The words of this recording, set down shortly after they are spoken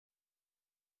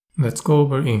Let's go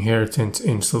over inheritance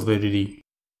in Solidity.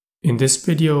 In this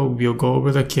video, we'll go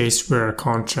over the case where a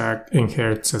contract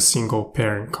inherits a single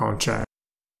parent contract.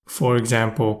 For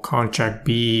example, contract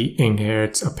B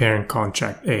inherits a parent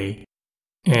contract A.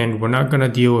 And we're not going to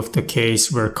deal with the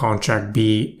case where contract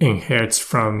B inherits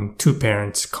from two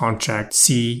parents, contract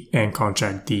C and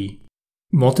contract D.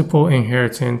 Multiple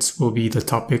inheritance will be the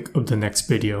topic of the next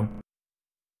video.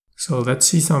 So let's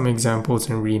see some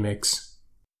examples in Remix.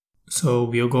 So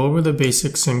we'll go over the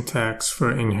basic syntax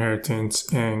for inheritance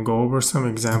and go over some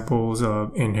examples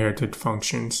of inherited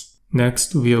functions.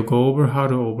 Next, we'll go over how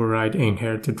to override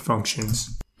inherited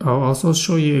functions. I'll also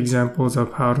show you examples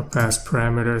of how to pass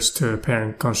parameters to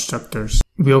parent constructors.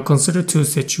 We'll consider two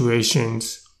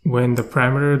situations: when the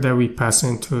parameter that we pass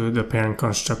into the parent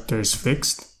constructor is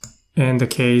fixed, and the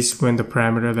case when the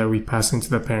parameter that we pass into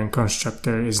the parent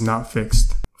constructor is not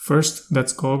fixed. First,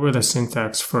 let's go over the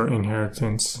syntax for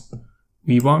inheritance.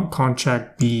 We want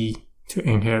contract B to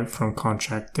inherit from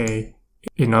contract A.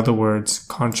 In other words,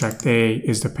 contract A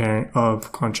is the parent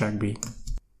of contract B.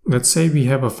 Let's say we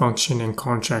have a function in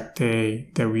contract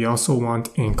A that we also want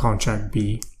in contract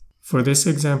B. For this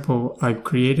example, I've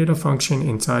created a function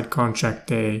inside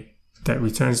contract A that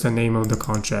returns the name of the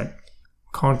contract.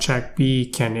 Contract B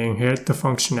can inherit the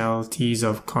functionalities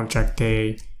of contract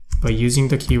A by using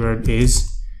the keyword is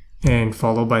and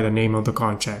followed by the name of the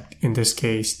contract, in this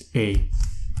case A.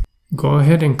 Go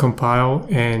ahead and compile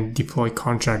and deploy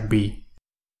contract B.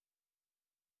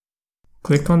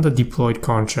 Click on the deployed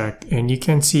contract and you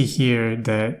can see here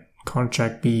that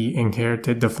contract B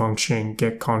inherited the function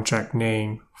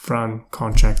getContractName from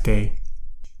contract A.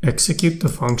 Execute the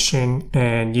function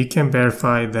and you can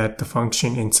verify that the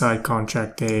function inside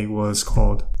contract A was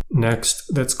called.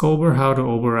 Next, let's go over how to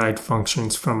override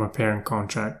functions from a parent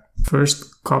contract.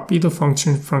 First, copy the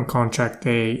function from contract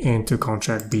A into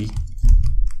contract B.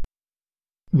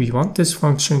 We want this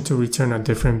function to return a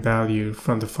different value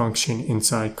from the function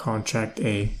inside contract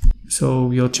A. So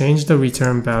we'll change the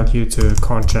return value to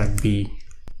contract B.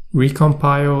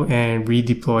 Recompile and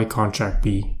redeploy contract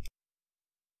B.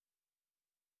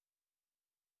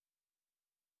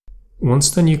 Once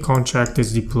the new contract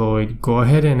is deployed, go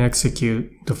ahead and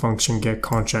execute the function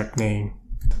getContractName.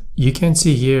 You can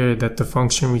see here that the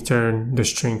function returned the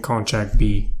string contract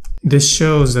B. This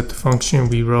shows that the function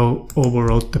we wrote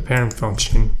overwrote the parent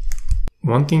function.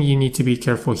 One thing you need to be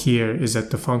careful here is that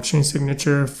the function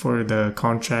signature for the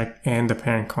contract and the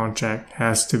parent contract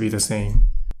has to be the same.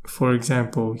 For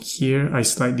example, here I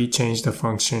slightly changed the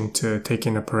function to take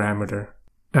in a parameter.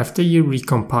 After you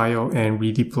recompile and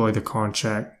redeploy the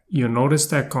contract, you'll notice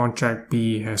that contract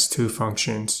B has two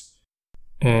functions,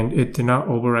 and it did not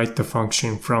overwrite the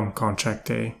function from contract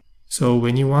A. So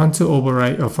when you want to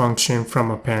overwrite a function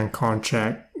from a parent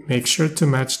contract, make sure to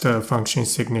match the function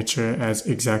signature as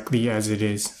exactly as it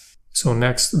is. So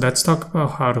next, let's talk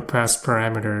about how to pass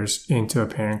parameters into a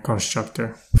parent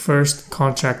constructor. First,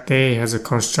 contract A has a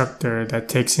constructor that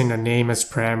takes in a name as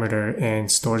parameter and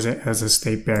stores it as a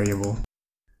state variable.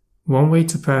 One way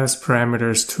to pass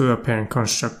parameters to a parent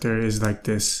constructor is like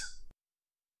this.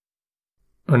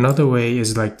 Another way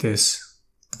is like this.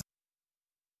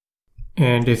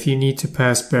 And if you need to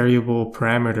pass variable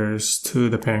parameters to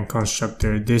the parent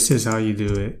constructor, this is how you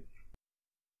do it.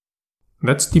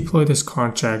 Let's deploy this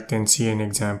contract and see an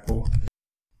example.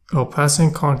 I'll pass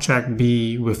in contract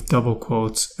B with double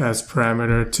quotes as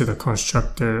parameter to the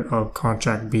constructor of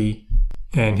contract B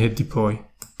and hit deploy.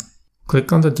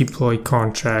 Click on the deployed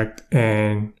contract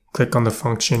and click on the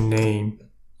function name.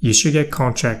 You should get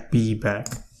contract B back.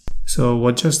 So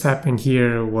what just happened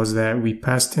here was that we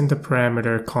passed in the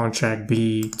parameter contract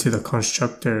B to the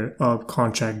constructor of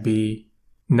contract B.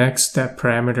 Next, that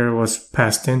parameter was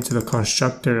passed into the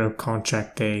constructor of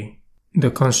contract A.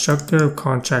 The constructor of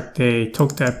contract A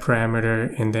took that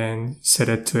parameter and then set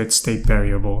it to its state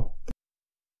variable.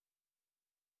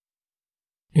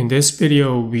 In this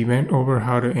video, we went over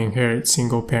how to inherit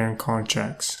single parent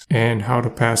contracts and how to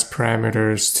pass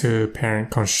parameters to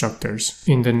parent constructors.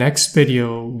 In the next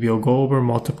video, we'll go over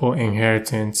multiple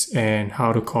inheritance and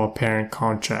how to call parent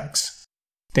contracts.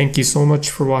 Thank you so much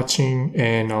for watching,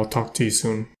 and I'll talk to you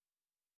soon.